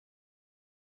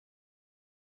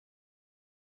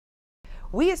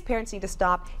we as parents need to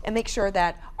stop and make sure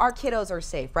that our kiddos are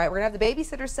safe, right? We're gonna have the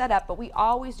babysitter set up, but we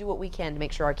always do what we can to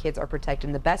make sure our kids are protected.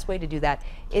 And the best way to do that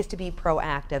is to be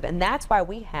proactive. And that's why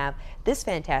we have this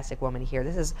fantastic woman here.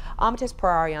 This is Amethyst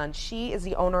Pararian. She is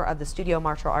the owner of the Studio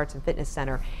Martial Arts and Fitness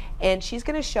Center. And she's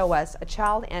gonna show us a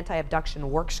child anti-abduction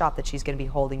workshop that she's gonna be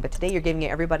holding. But today you're giving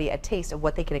everybody a taste of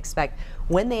what they can expect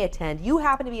when they attend. You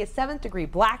happen to be a 7th degree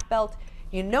black belt.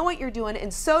 You know what you're doing,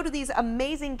 and so do these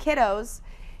amazing kiddos.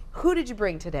 Who did you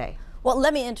bring today? Well,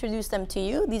 let me introduce them to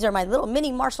you. These are my little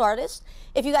mini martial artists.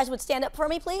 If you guys would stand up for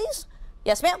me, please.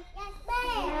 Yes, ma'am? Yes,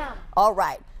 ma'am. All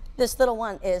right. This little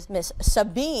one is Miss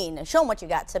Sabine. Show them what you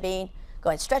got, Sabine. Go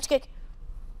ahead, stretch kick.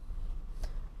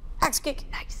 Axe kick.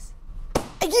 Nice.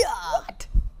 Yeah. What?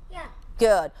 Yeah.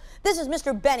 Good. This is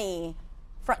Mr. Benny.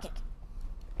 Front kick.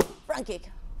 Front kick.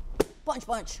 Punch,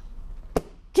 punch.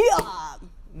 Yeah.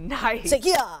 Nice. Say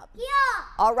yeah. Yeah.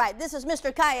 All right. This is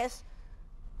Mr. Caius.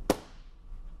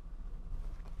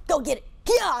 Go get it.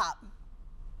 Yeah.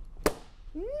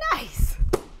 Nice.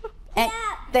 And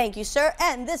Yeah. thank you, sir.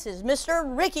 And this is Mr.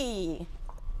 Ricky.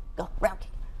 Go, round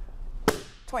kick.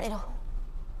 Tornado.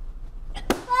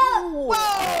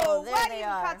 Whoa, there buddy, they you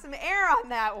are. caught some air on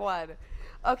that one.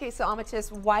 Okay, so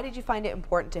Amethyst, why did you find it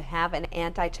important to have an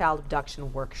anti-child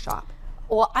abduction workshop?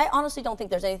 Well, I honestly don't think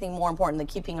there's anything more important than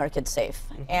keeping our kids safe.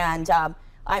 And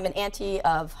I'm an auntie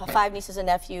of 5 nieces and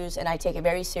nephews, and I take it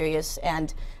very serious.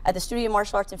 And at the Studio of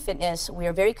Martial Arts and Fitness, we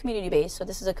are very community-based, so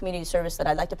this is a community service that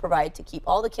I'd like to provide to keep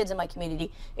all the kids in my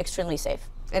community extremely safe.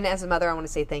 And as a mother, I want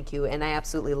to say thank you, and I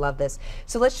absolutely love this.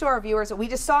 So let's show our viewers, we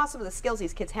just saw some of the skills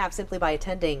these kids have simply by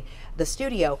attending the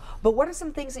studio, but what are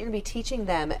some things that you're going to be teaching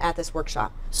them at this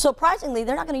workshop? Surprisingly,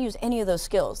 they're not going to use any of those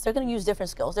skills. They're going to use different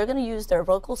skills. They're going to use their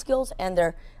vocal skills and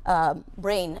their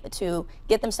brain to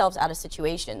get themselves out of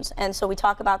situations. And so we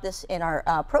talk about this in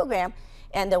our program,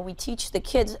 and we teach the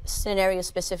kids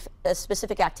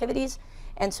scenario-specific activities.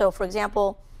 And so, for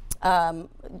example,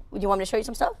 you want me to show you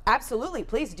some stuff? Absolutely,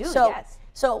 please do, So, yes.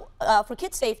 So for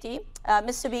kids' safety,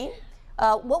 Miss Sabine,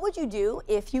 what would you do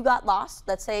if you got lost,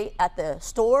 let's say at the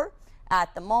store,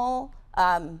 at the mall,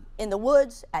 in the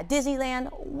woods, at Disneyland?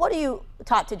 What are you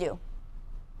taught to do?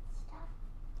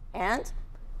 Stop.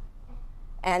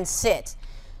 And sit.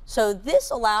 So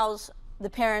this allows the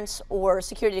parents or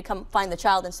security to come find the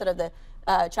child instead of the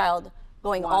child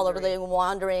going all over the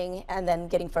wandering and then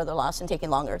getting further lost and taking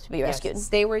longer to be rescued.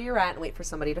 Stay where you're at and wait for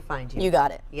somebody to find you. You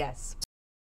got it. Yes.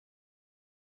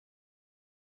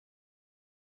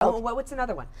 Oh, what's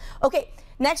another one? Okay,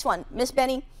 next one, Miss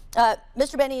Benny.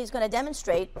 Mr. Benny is going to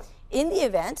demonstrate in the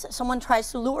event someone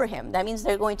tries to lure him. That means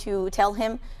they're going to tell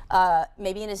him,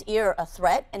 maybe in his ear, a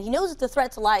threat, and he knows that the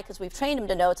threat's a lie because we've trained him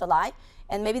to know it's a lie.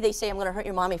 And maybe they say, "I'm going to hurt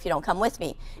your mommy if you don't come with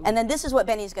me." And then this is what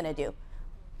Benny's going to do.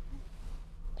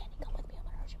 Benny, come with me. I'm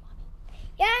going to hurt your mommy.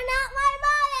 You're not my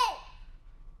mommy.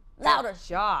 Louder. Good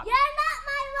job. You're not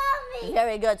my mommy.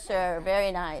 Very good, sir.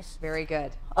 Very nice. Very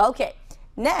good. Okay.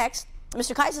 Next,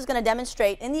 Mr. Kais is going to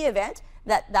demonstrate in the event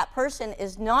that that person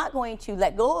is not going to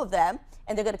let go of them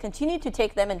and they're going to continue to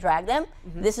take them and drag them.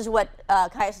 This is what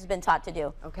Kais has been taught to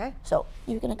do. Okay. So,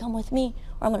 you're going to come with me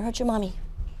or I'm going to hurt your mommy.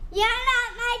 You're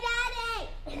not my daddy.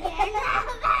 You're not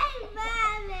my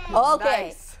mommy. Okay.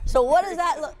 Nice. So what does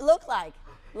that look like?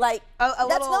 Like, that's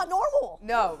little- not normal.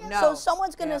 No, no. So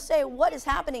someone's going to say, what is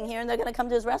happening here? And they're going to come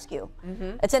to his rescue.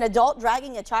 It's an adult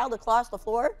dragging a child across the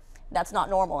floor. That's not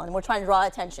normal, and we're trying to draw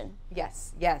attention.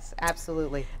 Yes, yes,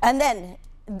 absolutely. And then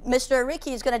Mr.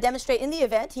 Ricky is going to demonstrate in the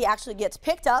event he actually gets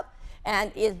picked up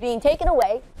and is being taken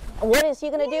away. And what is he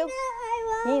going to do?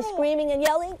 He's screaming and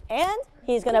yelling, and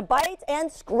he's going to bite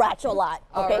and scratch a lot.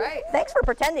 Okay? All right. Thanks for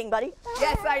pretending, buddy.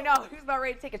 Yes, I know. He was about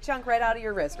ready to take a chunk right out of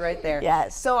your wrist right there.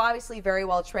 Yes. So obviously very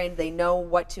well trained. They know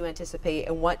what to anticipate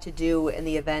and what to do in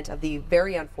the event of the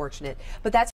very unfortunate.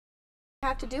 But that's what we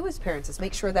have to do as parents, is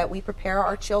make sure that we prepare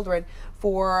our children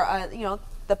for you know,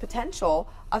 the potential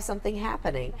of something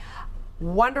happening.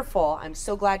 Wonderful. I'm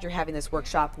so glad you're having this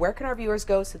workshop. Where can our viewers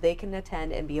go so they can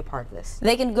attend and be a part of this?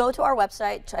 They can go to our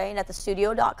website,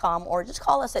 trainatthestudio.com, or just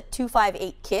call us at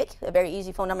 258-KICK, a very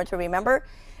easy phone number to remember.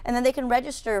 And then they can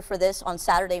register for this on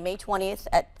Saturday, May 20th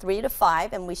at 3 to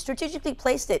 5. And we strategically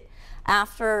placed it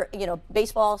after, you know,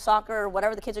 baseball, soccer,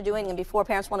 whatever the kids are doing, and before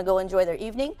parents want to go enjoy their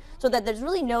evening, so that there's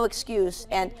really no excuse.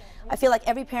 And I feel like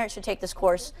every parent should take this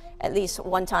course at least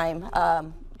one time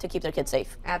to keep their kids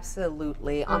safe.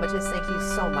 Absolutely. Amethyst, thank you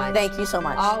so much. Thank you so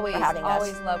much Always, for having us.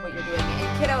 always love what you're doing.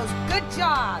 And kiddos, good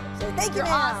job. Thank you, You're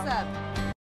ma'am. awesome.